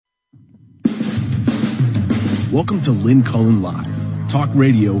Welcome to Lynn Cullen Live, talk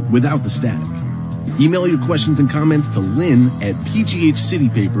radio without the static. Email your questions and comments to Lynn at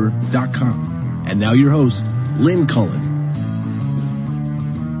pghcitypaper.com. And now your host, Lynn Cullen.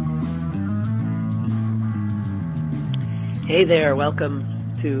 Hey there, welcome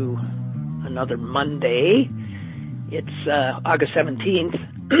to another Monday. It's August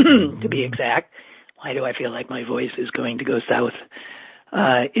 17th, to be exact. Why do I feel like my voice is going to go south?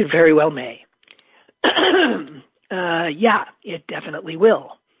 It very well may. Yeah, it definitely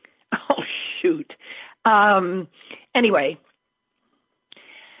will. Oh, shoot. Anyway,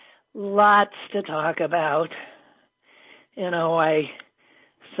 lots to talk about. You know,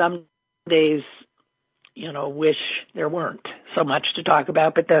 some days, wish there weren't so much to talk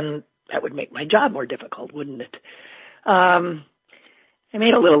about, but then that would make my job more difficult, wouldn't it? I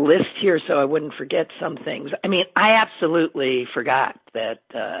made a little list here so I wouldn't forget some things. I mean, I absolutely forgot that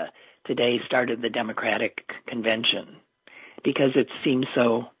today started the Democratic convention because it seems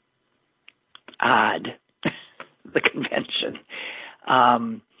so odd, the convention.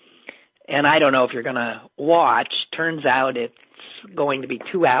 And I don't know if you're going to watch. Turns out it's going to be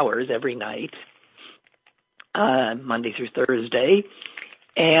 2 hours every night, Monday through Thursday,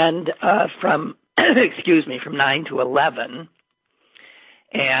 and from, from 9 to 11.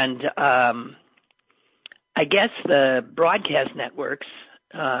 And I guess the broadcast networks,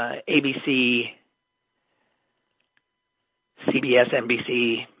 ABC, CBS,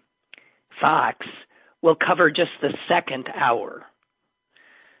 NBC, Fox, will cover just the second hour,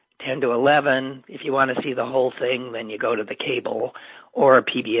 10 to 11. If you want to see the whole thing, then you go to the cable or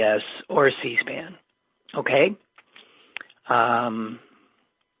PBS or C-SPAN, okay?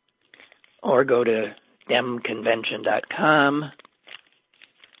 Or go to demconvention.com,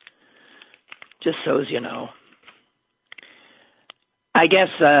 just so as you know. I guess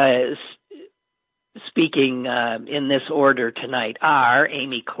speaking in this order tonight are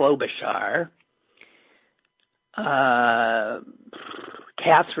Amy Klobuchar,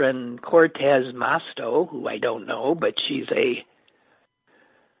 Catherine Cortez Masto, who I don't know, but she's a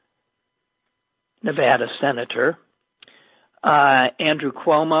Nevada senator, Andrew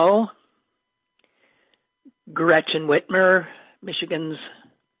Cuomo, Gretchen Whitmer, Michigan's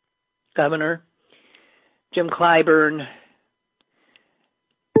governor, Jim Clyburn,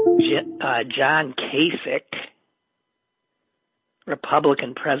 John Kasich,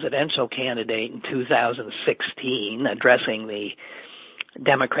 Republican presidential candidate in 2016, addressing the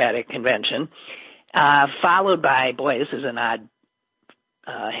Democratic convention, followed by, boy, this is an odd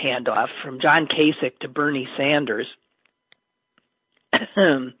handoff, from John Kasich to Bernie Sanders,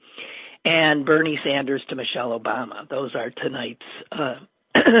 and Bernie Sanders to Michelle Obama. Those are tonight's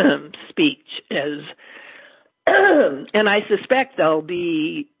speech. And I suspect they'll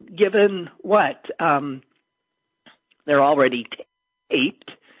be given what? They're already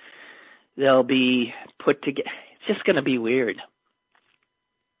taped. They'll be put together. It's just going to be weird.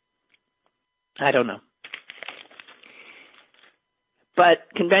 I don't know. But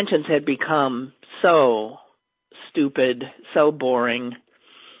conventions had become so stupid, so boring.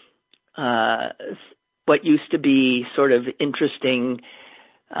 What used to be sort of interesting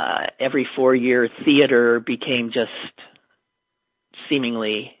every 4-year theater became just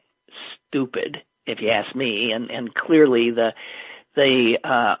seemingly stupid, if you ask me. And clearly the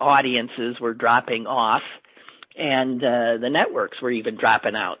audiences were dropping off, and the networks were even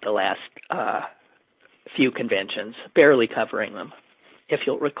dropping out the last few conventions, barely covering them, if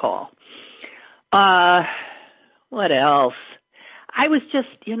you'll recall. What else? I was just,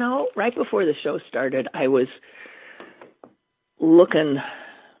 right before the show started, I was looking,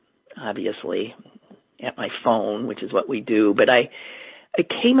 obviously, at my phone, which is what we do, but I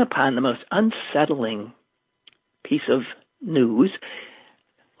came upon the most unsettling piece of news,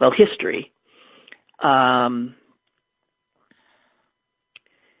 well, history. And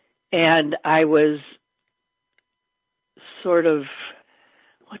I was sort of,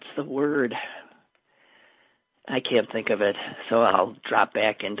 what's the word? I can't think of it, so I'll drop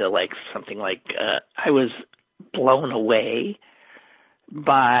back into something like, I was blown away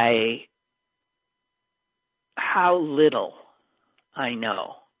by how little I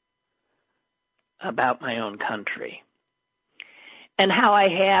know about my own country and how I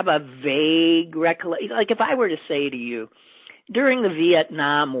have a vague recollection. Like if I were to say to you, during the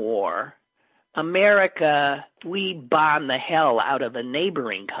Vietnam War, America, we bombed the hell out of a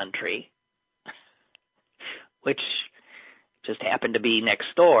neighboring country, which just happened to be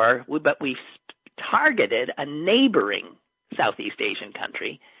next door, but we targeted a neighboring Southeast Asian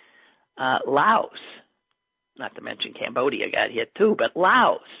country, Laos. Not to mention Cambodia got hit too, but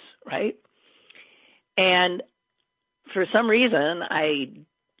Laos, right? And for some reason, I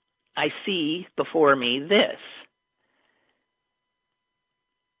see before me this.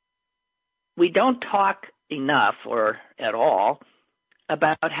 We don't talk enough or at all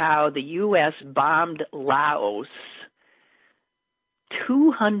about how the U.S. bombed Laos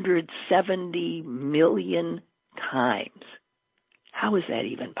 270 million times. How is that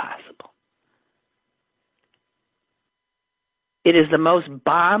even possible? It is the most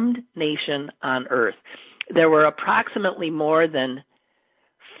bombed nation on earth. There were approximately more than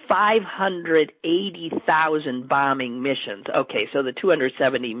 580,000 bombing missions. Okay, so the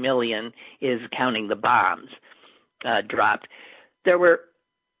 270 million is counting the bombs dropped. There were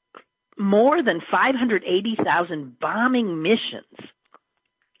more than 580,000 bombing missions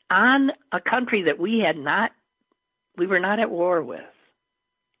on a country that we were not at war with.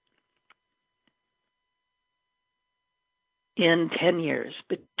 In 10 years,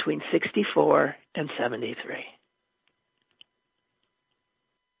 between 64 and 73.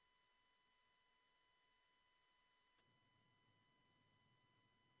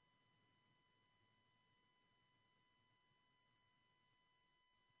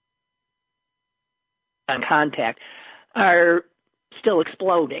 On contact are still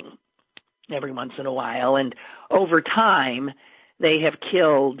exploding every once in a while, and over time they have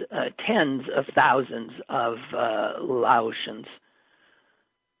killed tens of thousands of Laotians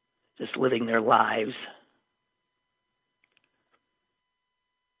just living their lives.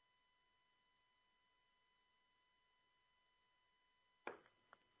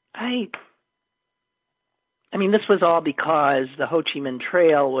 I mean, this was all because the Ho Chi Minh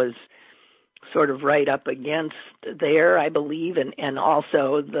Trail was sort of right up against there, I believe, and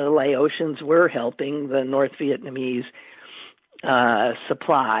also the Laotians were helping the North Vietnamese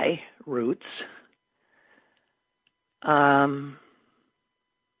supply routes. But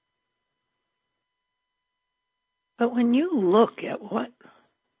when you look at what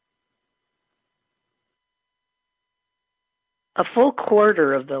a full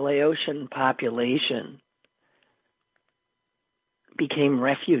quarter of the Laotian population became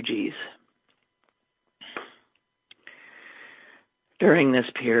refugees during this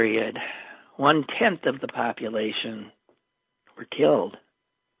period, 1/10 of the population were killed.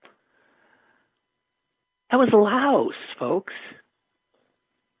 That was Laos, folks.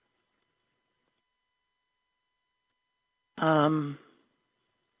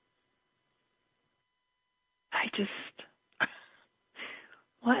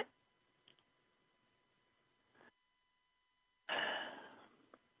 What?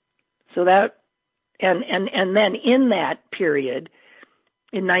 So that, and then in that period,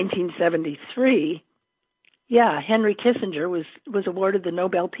 in 1973, Henry Kissinger was awarded the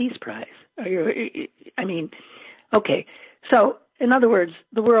Nobel Peace Prize. I mean, okay. So, in other words,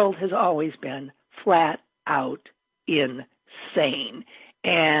 the world has always been flat out insane,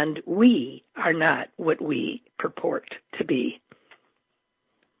 and we are not what we purport to be.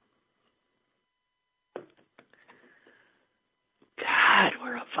 God,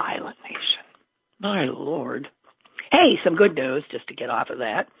 we're a violent nation. My Lord. Hey, some good news, just to get off of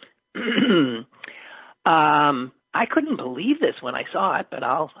that. I couldn't believe this when I saw it, but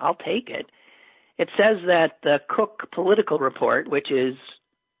I'll take it. It says that the Cook Political Report, which is,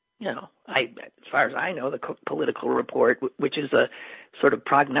 as far as I know, the Cook Political Report, which is a sort of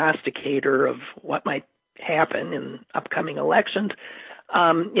prognosticator of what might happen in upcoming elections,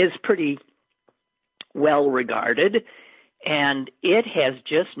 is pretty well regarded, and it has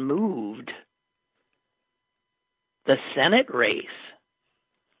just moved the Senate race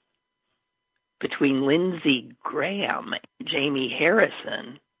between Lindsey Graham and Jamie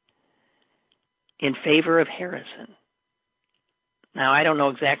Harrison in favor of Harrison. Now, I don't know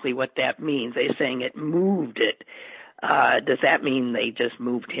exactly what that means. They're saying it moved it. Does that mean they just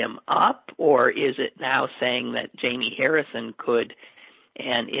moved him up, or is it now saying that Jamie Harrison could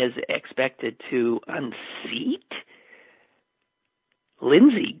and is expected to unseat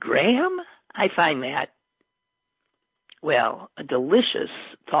Lindsey Graham? I find that, a delicious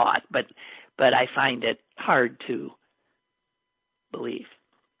thought, but I find it hard to believe.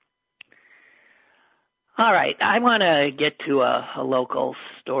 All right, I want to get to a local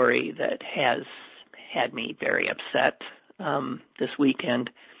story that has had me very upset this weekend,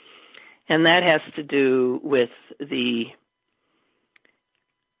 and that has to do with the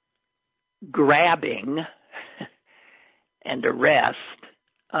grabbing and arrest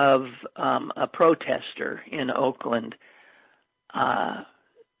of a protester in Oakland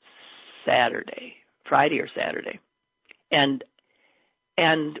Friday or Saturday. And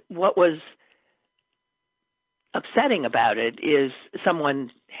what was upsetting about it is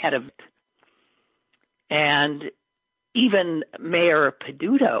someone and even Mayor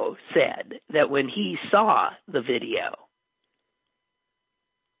Peduto said that when he saw the video,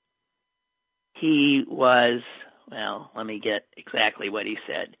 he was, well, let me get exactly what he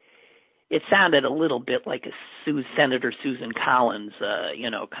said. It sounded a little bit like a Senator Susan Collins,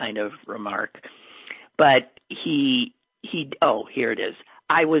 kind of remark. But here it is.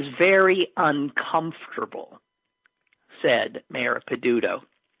 I was very uncomfortable, said Mayor Peduto.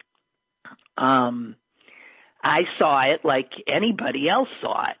 I saw it like anybody else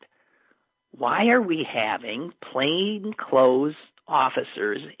saw it. Why are we having plainclothes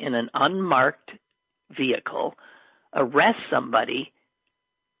officers in an unmarked vehicle arrest somebody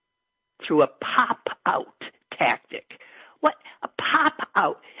through a pop-out tactic? What? A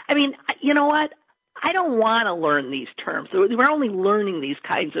pop-out? I mean, you know what? I don't want to learn these terms. We're only learning these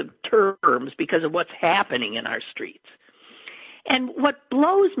kinds of terms because of what's happening in our streets. And what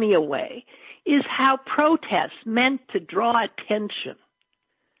blows me away is how protests meant to draw attention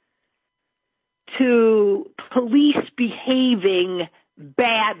to police behaving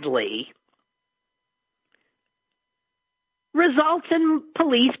badly results in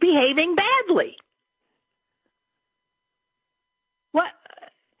police behaving badly. What?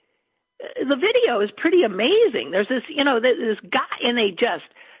 The video is pretty amazing. There's this guy, and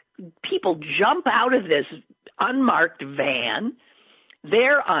people jump out of this unmarked van.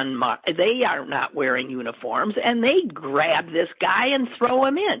 They're unmarked. They are not wearing uniforms, and they grab this guy and throw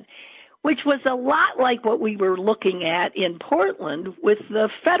him in, which was a lot like what we were looking at in Portland with the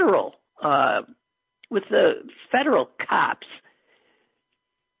federal cops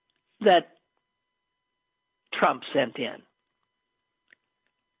that Trump sent in.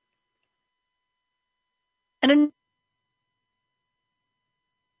 And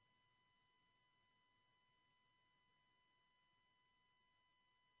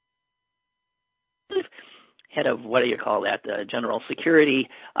head of, General Security,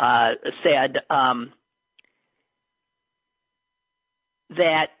 said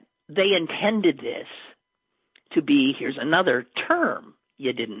that they intended this to be, here's another term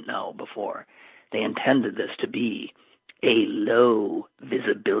you didn't know before, they intended this to be a low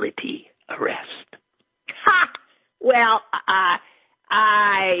visibility arrest. Ha! Well,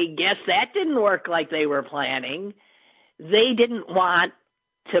 I guess that didn't work like they were planning. They didn't want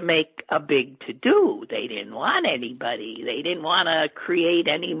to make a big to-do. They didn't want anybody. They didn't want to create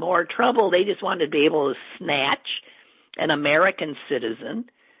any more trouble. They just wanted to be able to snatch an American citizen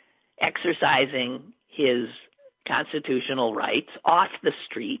exercising his constitutional rights off the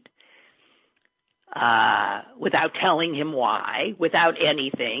street without telling him why, without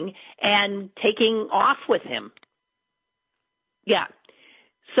anything, and taking off with him. Yeah.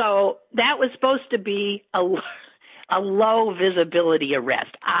 So that was supposed to be a low visibility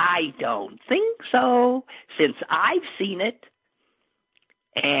arrest. I don't think so, since I've seen it,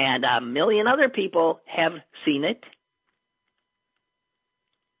 and a million other people have seen it.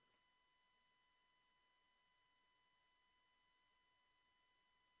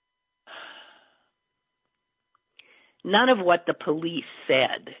 None of what the police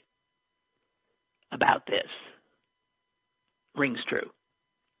said about this rings true,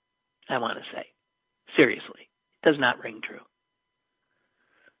 I want to say. Seriously, it does not ring true.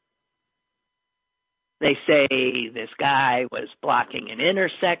 They say this guy was blocking an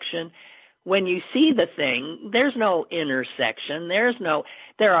intersection. When you see the thing, there's no intersection.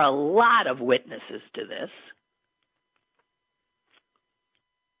 There are a lot of witnesses to this.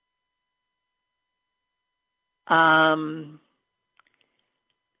 I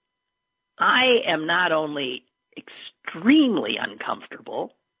am not only extremely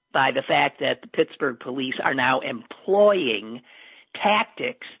uncomfortable by the fact that the Pittsburgh police are now employing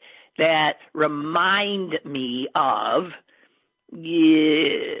tactics that remind me of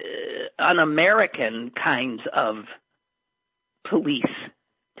un-American kinds of police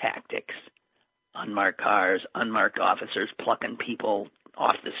tactics. Unmarked cars, unmarked officers plucking people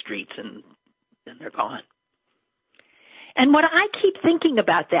off the streets and they're gone. And what I keep thinking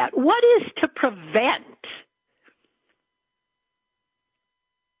about that, what is to prevent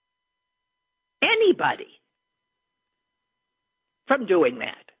anybody from doing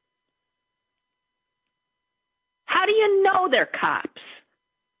that? How do you know they're cops?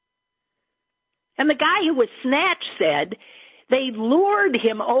 And the guy who was snatched said they lured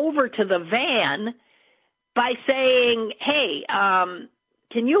him over to the van by saying, hey,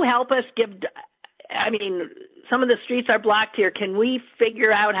 can you help us some of the streets are blocked here. Can we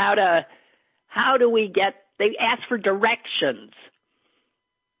figure out they asked for directions.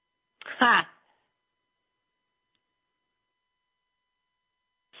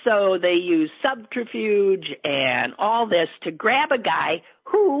 So they used subterfuge and all this to grab a guy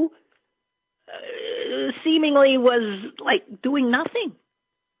who seemingly was like doing nothing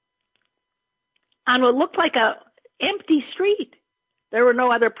on what looked like a empty street. There were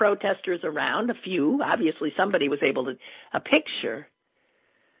no other protesters around, a few. Obviously, somebody was able to a picture.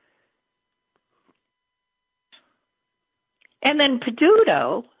 And then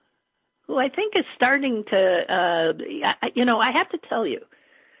Peduto, who I think is starting to, I have to tell you,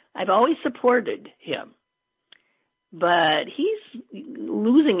 I've always supported him, but he's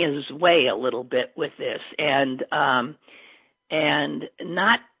losing his way a little bit with this and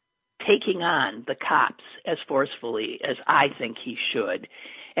not taking on the cops as forcefully as I think he should.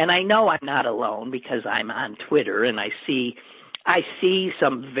 And I know I'm not alone because I'm on Twitter and I see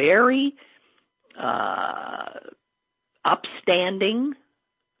some very upstanding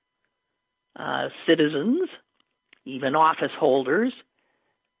citizens, even office holders,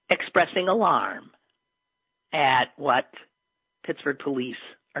 expressing alarm at what Pittsburgh police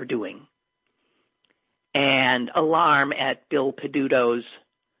are doing and alarm at Bill Peduto's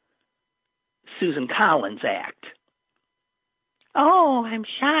Susan Collins Act. Oh, I'm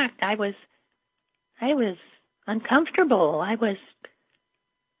shocked. I was uncomfortable.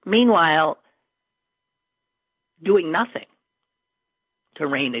 Meanwhile, doing nothing to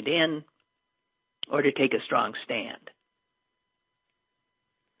rein it in or to take a strong stand.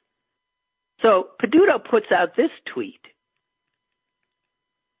 So Peduto puts out this tweet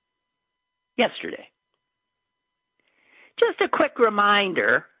yesterday. Just a quick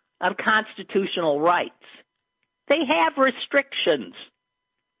reminder of constitutional rights. They have restrictions.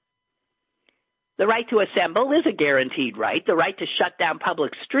 The right to assemble is a guaranteed right. The right to shut down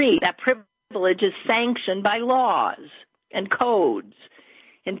public streets, that privilege is sanctioned by laws and codes.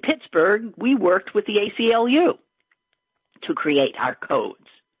 In Pittsburgh, we worked with the ACLU to create our codes.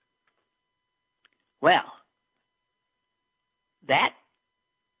 Well, that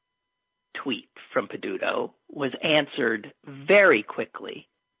tweet from Peduto was answered very quickly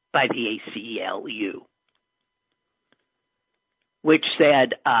by the ACLU, which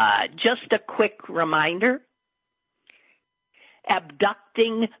said, just a quick reminder,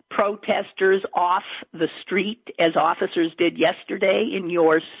 abducting protesters off the street as officers did yesterday in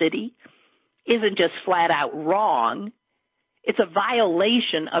your city isn't just flat out wrong. It's a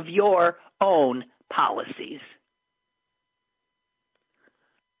violation of your own policies.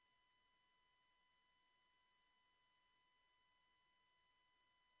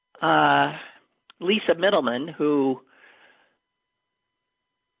 Lisa Middleman, who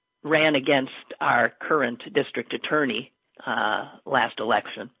ran against our current district attorney last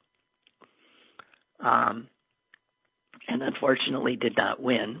election, and unfortunately did not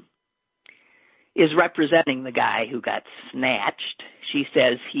win, is representing the guy who got snatched. She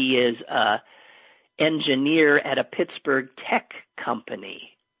says he is an engineer at a Pittsburgh tech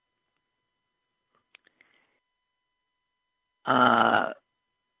company.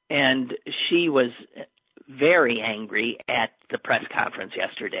 And she was very angry at the press conference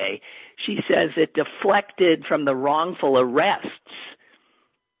yesterday. She says it deflected from the wrongful arrests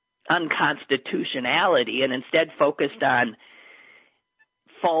unconstitutionality and instead focused on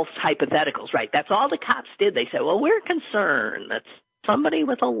false hypotheticals. Right, that's all the cops did. They said, well, we're concerned that somebody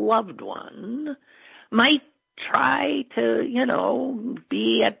with a loved one might try to,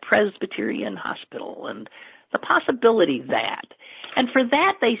 be at Presbyterian Hospital and the possibility of that. And for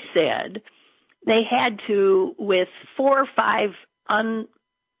that, they said they had to, with 4 or 5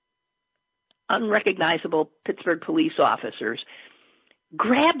 unrecognizable Pittsburgh police officers,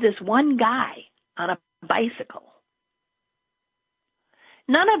 grab this one guy on a bicycle.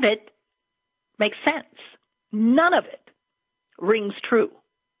 None of it makes sense. None of it rings true.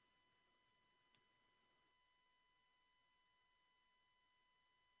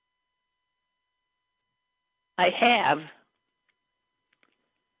 I have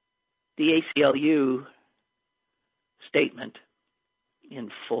the ACLU statement in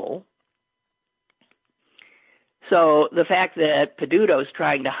full. So the fact that Peduto is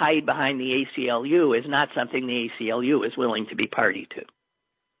trying to hide behind the ACLU is not something the ACLU is willing to be party to.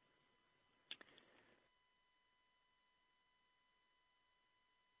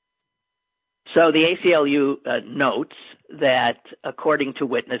 So the ACLU notes that, according to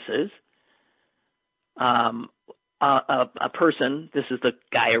witnesses, a person, this is the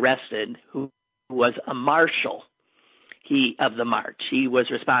guy arrested, who was a marshal of the march. He was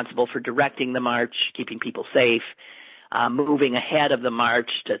responsible for directing the march, keeping people safe, moving ahead of the march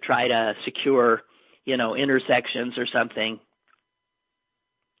to try to secure, intersections or something.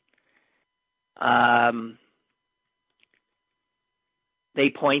 they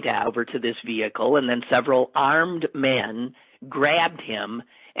point out over to this vehicle, and then several armed men grabbed him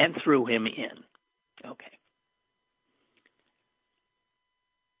and threw him in. Okay.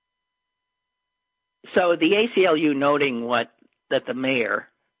 So the ACLU, noting that the mayor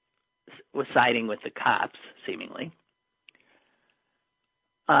was siding with the cops, seemingly.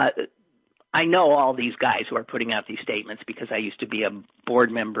 I know all these guys who are putting out these statements because I used to be a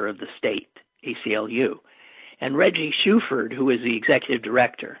board member of the state ACLU. And Reggie Shuford, who is the executive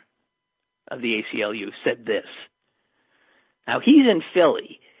director of the ACLU, said this. Now, he's in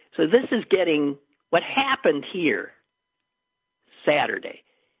Philly, so this is getting what happened here Saturday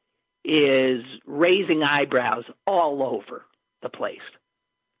is raising eyebrows all over the place.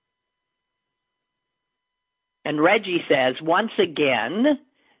 And Reggie says, once again,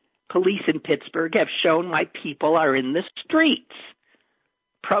 police in Pittsburgh have shown why people are in the streets,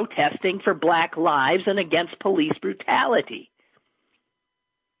 protesting for Black lives and against police brutality.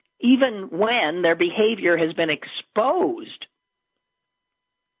 Even when their behavior has been exposed,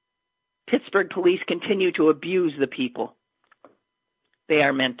 Pittsburgh police continue to abuse the people they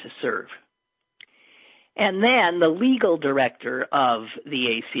are meant to serve. And then the legal director of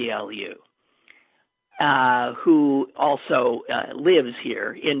the ACLU, who also lives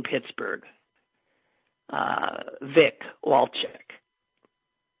here in Pittsburgh, Vic Walchek,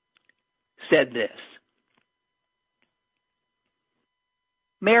 said this.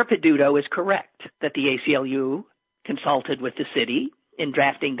 Mayor Peduto is correct that the ACLU consulted with the city in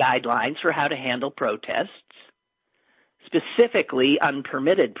drafting guidelines for how to handle protests, specifically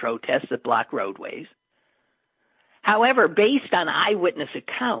unpermitted protests that block roadways. However, based on eyewitness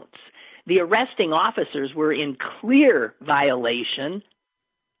accounts, the arresting officers were in clear violation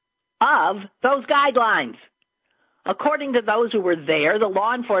of those guidelines. According to those who were there, the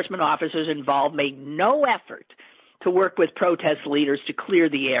law enforcement officers involved made no effort to work with protest leaders to clear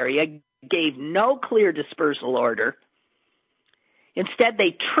the area, gave no clear dispersal order. Instead,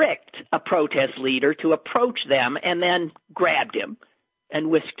 they tricked a protest leader to approach them and then grabbed him and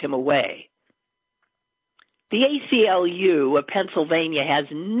whisked him away. The ACLU of Pennsylvania has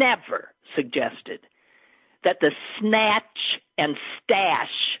never suggested that the snatch and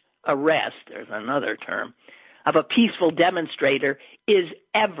stash arrest, there's another term, of a peaceful demonstrator is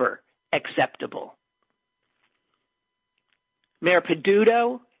ever acceptable. Mayor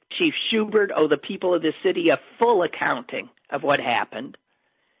Peduto, Chief Schubert owe the people of this city a full accounting of what happened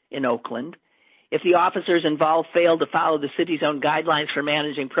in Oakland. If the officers involved failed to follow the city's own guidelines for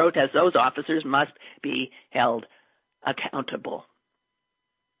managing protests, those officers must be held accountable.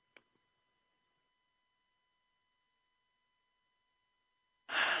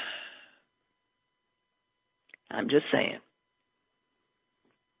 I'm just saying.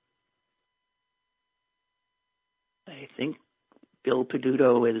 I think Bill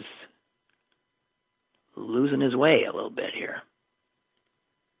Peduto is losing his way a little bit here.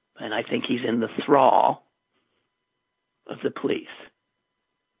 And I think he's in the thrall of the police.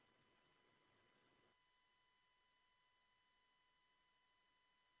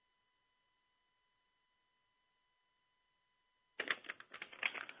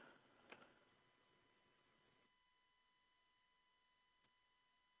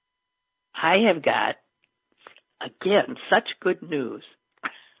 I have got, again, such good news.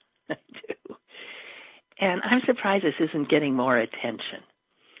 I do. And I'm surprised this isn't getting more attention.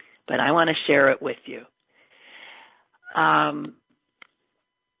 But I want to share it with you.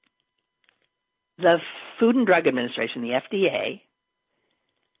 The Food and Drug Administration, the FDA,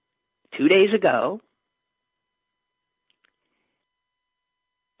 2 days ago,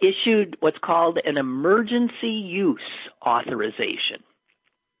 issued what's called an emergency use authorization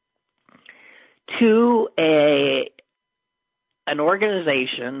to an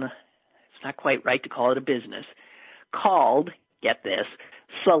organization, it's not quite right to call it a business, called, get this,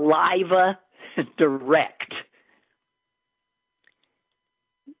 Saliva Direct.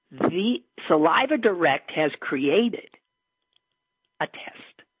 The Saliva Direct has created a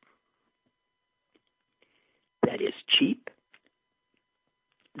test that is cheap,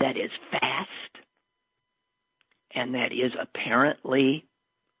 that is fast, and that is apparently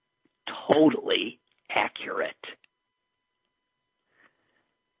totally accurate.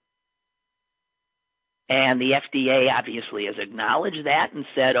 And the FDA obviously has acknowledged that and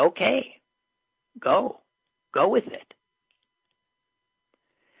said, okay, go with it.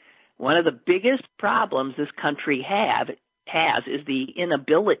 One of the biggest problems this country has is the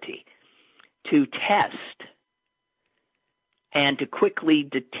inability to test and to quickly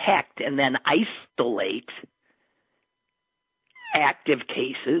detect and then isolate active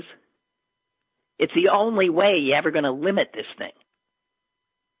cases. It's the only way you're ever going to limit this thing.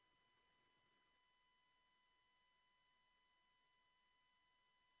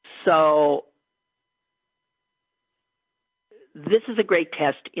 So this is a great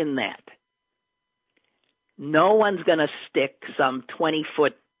test in that no one's going to stick some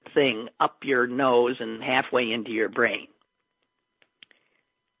 20-foot thing up your nose and halfway into your brain.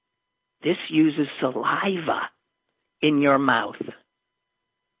 This uses saliva in your mouth.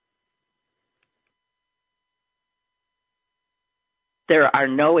 There are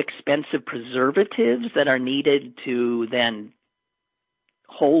no expensive preservatives that are needed to then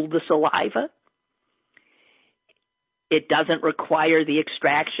hold the saliva. It doesn't require the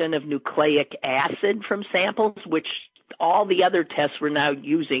extraction of nucleic acid from samples, which all the other tests we're now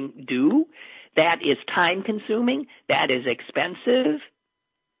using do. That is time-consuming. That is expensive.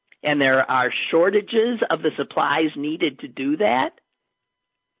 And there are shortages of the supplies needed to do that.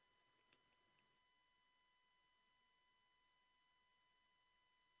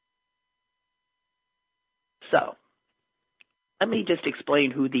 So, let me just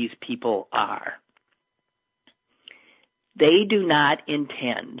explain who these people are. They do not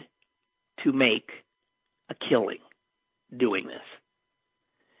intend to make a killing doing this.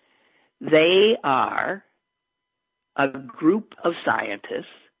 They are a group of scientists,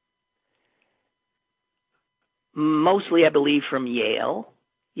 mostly, I believe, from Yale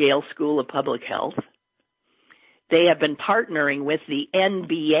School of Public Health. They have been partnering with the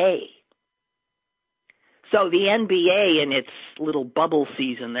NBA. So the NBA, in its little bubble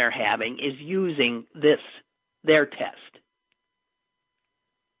season they're having, is using their test.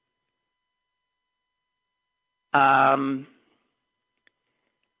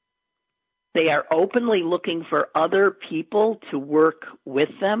 They are openly looking for other people to work with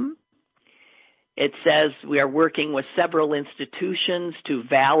them. It says we are working with several institutions to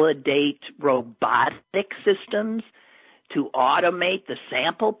validate robotic systems to automate the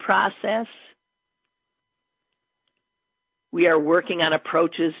sample process. We are working on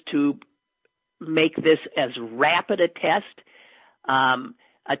approaches to make this as rapid a test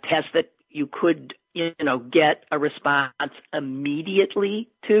that you could, get a response immediately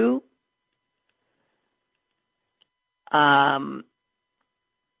to. And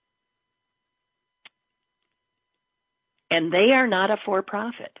they are not a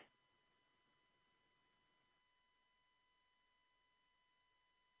for-profit.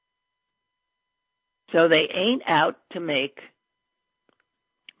 So they ain't out to make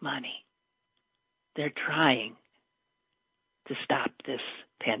money. They're trying to stop this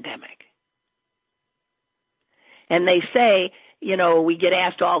pandemic. And they say, we get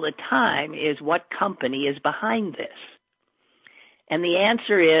asked all the time is what company is behind this? And the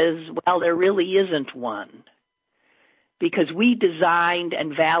answer is, well, there really isn't one. Because we designed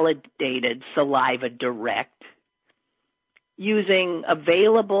and validated Saliva Direct using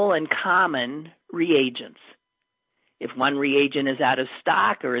available and common reagents. If one reagent is out of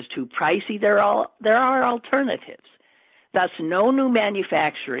stock or is too pricey, there are alternatives. Thus, no new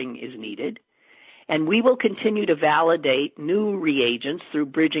manufacturing is needed, and we will continue to validate new reagents through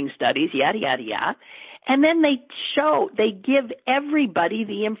bridging studies, yada, yada, yada. And then they give everybody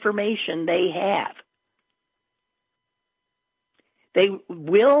the information they have. They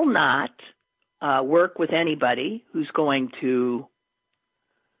will not work with anybody who's going to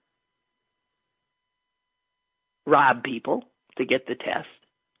rob people to get the test.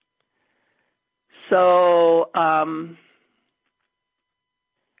 So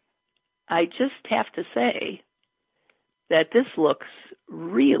I just have to say that this looks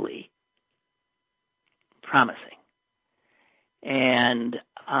really promising. And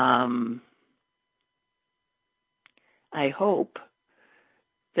I hope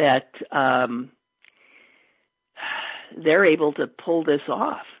that they're able to pull this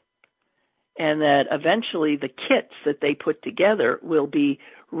off and that eventually the kits that they put together will be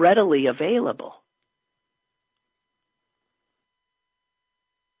readily available.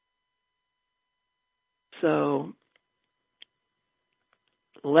 So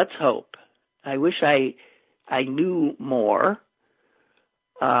let's hope. I wish I knew more.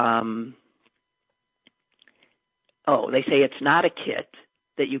 They say it's not a kit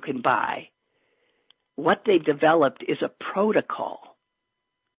that you can buy. What they've developed is a protocol